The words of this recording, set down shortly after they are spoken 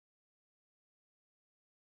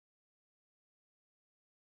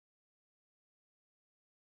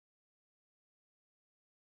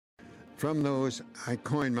From those, I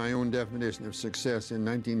coined my own definition of success in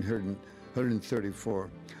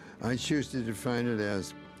 1934. I choose to define it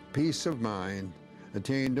as peace of mind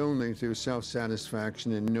attained only through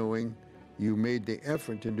self-satisfaction in knowing you made the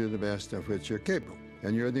effort to do the best of which you're capable.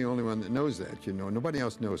 And you're the only one that knows that, you know. Nobody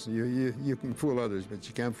else knows. You can fool others, but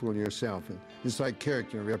you can't fool yourself. And it's like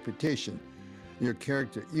character and reputation. Your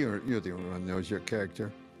character, you're the only one that knows your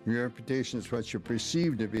character. Your reputation is what you're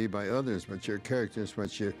perceived to be by others, but your character is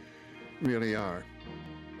what you really are.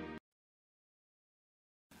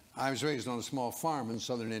 I was raised on a small farm in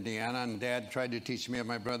southern Indiana, and Dad tried to teach me and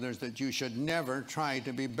my brothers that you should never try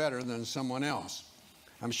to be better than someone else.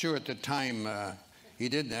 I'm sure at the time he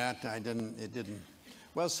did that, it didn't.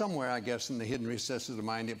 Well, somewhere, I guess, in the hidden recesses of the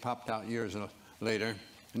mind, it popped out years later.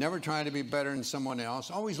 Never try to be better than someone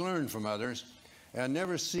else. Always learn from others. And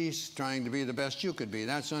never cease trying to be the best you could be.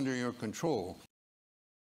 That's under your control.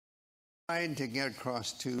 I tried to get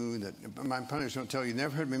across, too, that my pundits will tell you,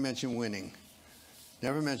 never heard me mention winning.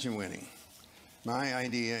 Never mention winning. My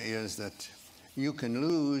idea is that you can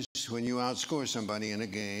lose when you outscore somebody in a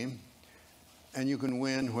game, and you can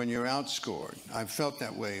win when you're outscored. I've felt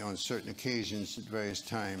that way on certain occasions at various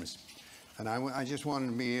times. And I just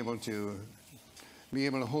wanted to be able to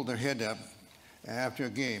hold their head up after a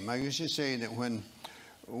game. I used to say that when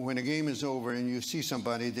a game is over and you see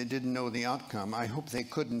somebody that didn't know the outcome, I hope they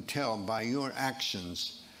couldn't tell by your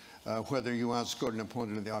actions whether you outscored an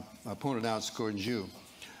opponent or the opponent outscored you.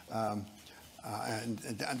 And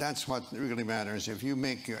that's what really matters. If you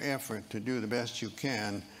make your effort to do the best you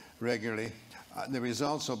can regularly, the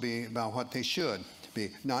results will be about what they should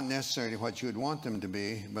be. Not necessarily what you would want them to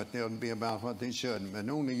be, but they'll be about what they should. And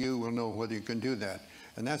only you will know whether you can do that.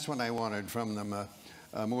 And that's what I wanted from them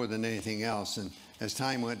more than anything else. And as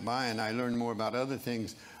time went by and I learned more about other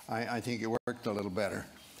things, I think it worked a little better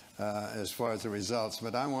as far as the results.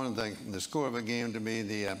 But I wanted the score of a game to be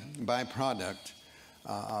the byproduct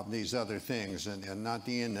of these other things and not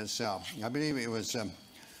the end itself. I believe it was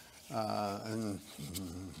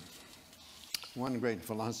one great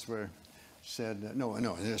philosopher said,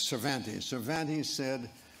 Cervantes. Cervantes said,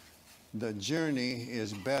 the journey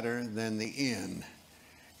is better than the end.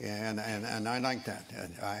 And I like that.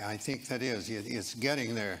 I think that is. It's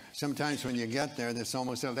getting there. Sometimes when you get there, that's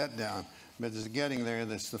almost a letdown. But it's getting there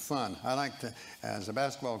that's the fun. I like to, as a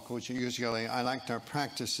basketball coach at UCLA, I liked our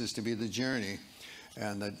practices to be the journey.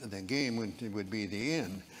 And the game would be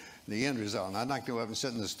the end result. And I'd like to go up and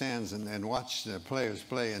sit in the stands and watch the players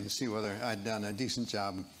play and see whether I'd done a decent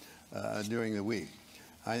job during the week.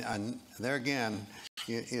 There again,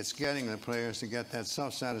 it's getting the players to get that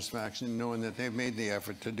self-satisfaction, knowing that they've made the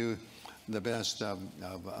effort to do the best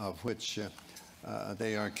of which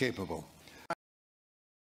they are capable.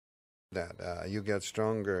 That you get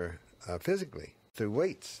stronger physically through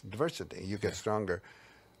weights, diversity. You get stronger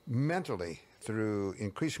mentally through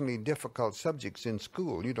increasingly difficult subjects in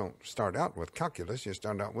school. You don't start out with calculus, you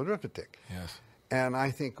start out with arithmetic. Yes. And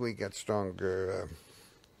I think we get stronger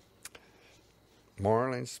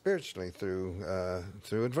morally and spiritually through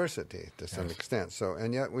adversity to some extent. So,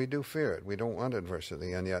 and yet we do fear it. We don't want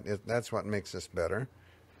adversity, and yet that's what makes us better.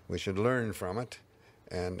 We should learn from it,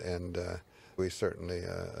 and we certainly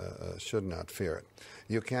should not fear it.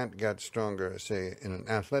 You can't get stronger, say, in an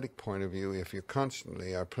athletic point of view if you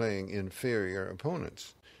constantly are playing inferior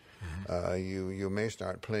opponents. Mm-hmm. You may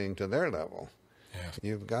start playing to their level. Yes.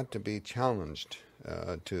 You've got to be challenged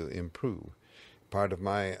to improve. Part of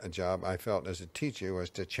my job, I felt as a teacher, was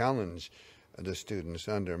to challenge the students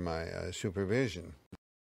under my supervision.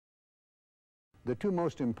 The two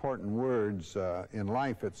most important words in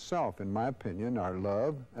life itself, in my opinion, are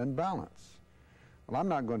love and balance. Well, I'm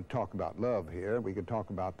not going to talk about love here. We could talk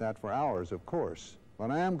about that for hours, of course.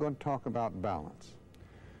 But I am going to talk about balance.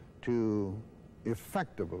 To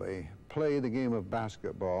effectively play the game of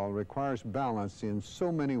basketball requires balance in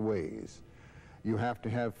so many ways. You have to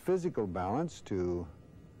have physical balance to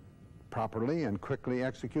properly and quickly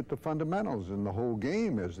execute the fundamentals, and the whole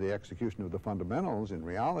game is the execution of the fundamentals in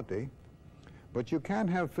reality. But you can't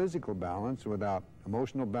have physical balance without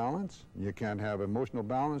emotional balance. You can't have emotional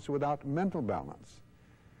balance without mental balance.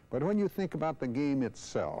 But when you think about the game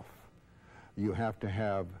itself, you have to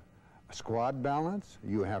have squad balance,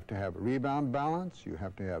 you have to have rebound balance, you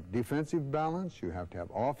have to have defensive balance, you have to have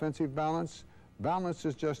offensive balance. Balance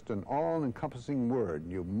is just an all-encompassing word.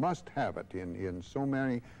 You must have it in so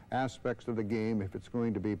many aspects of the game if it's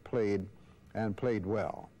going to be played and played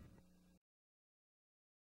well.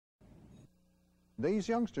 These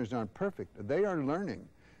youngsters aren't perfect. They are learning.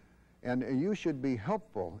 And you should be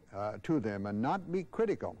helpful to them and not be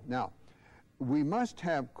critical. Now, we must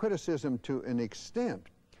have criticism to an extent.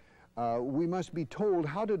 We must be told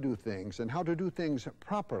how to do things and how to do things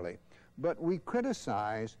properly. But we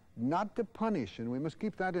criticize not to punish, and we must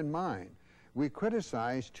keep that in mind. We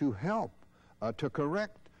criticize to help, to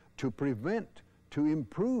correct, to prevent, to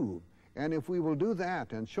improve. And if we will do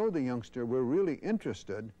that and show the youngster we're really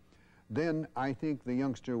interested, then I think the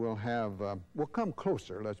youngster will come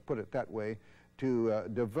closer, let's put it that way, to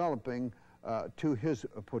developing to his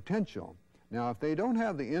potential. Now, if they don't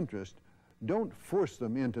have the interest, don't force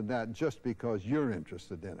them into that just because you're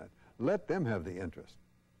interested in it. Let them have the interest.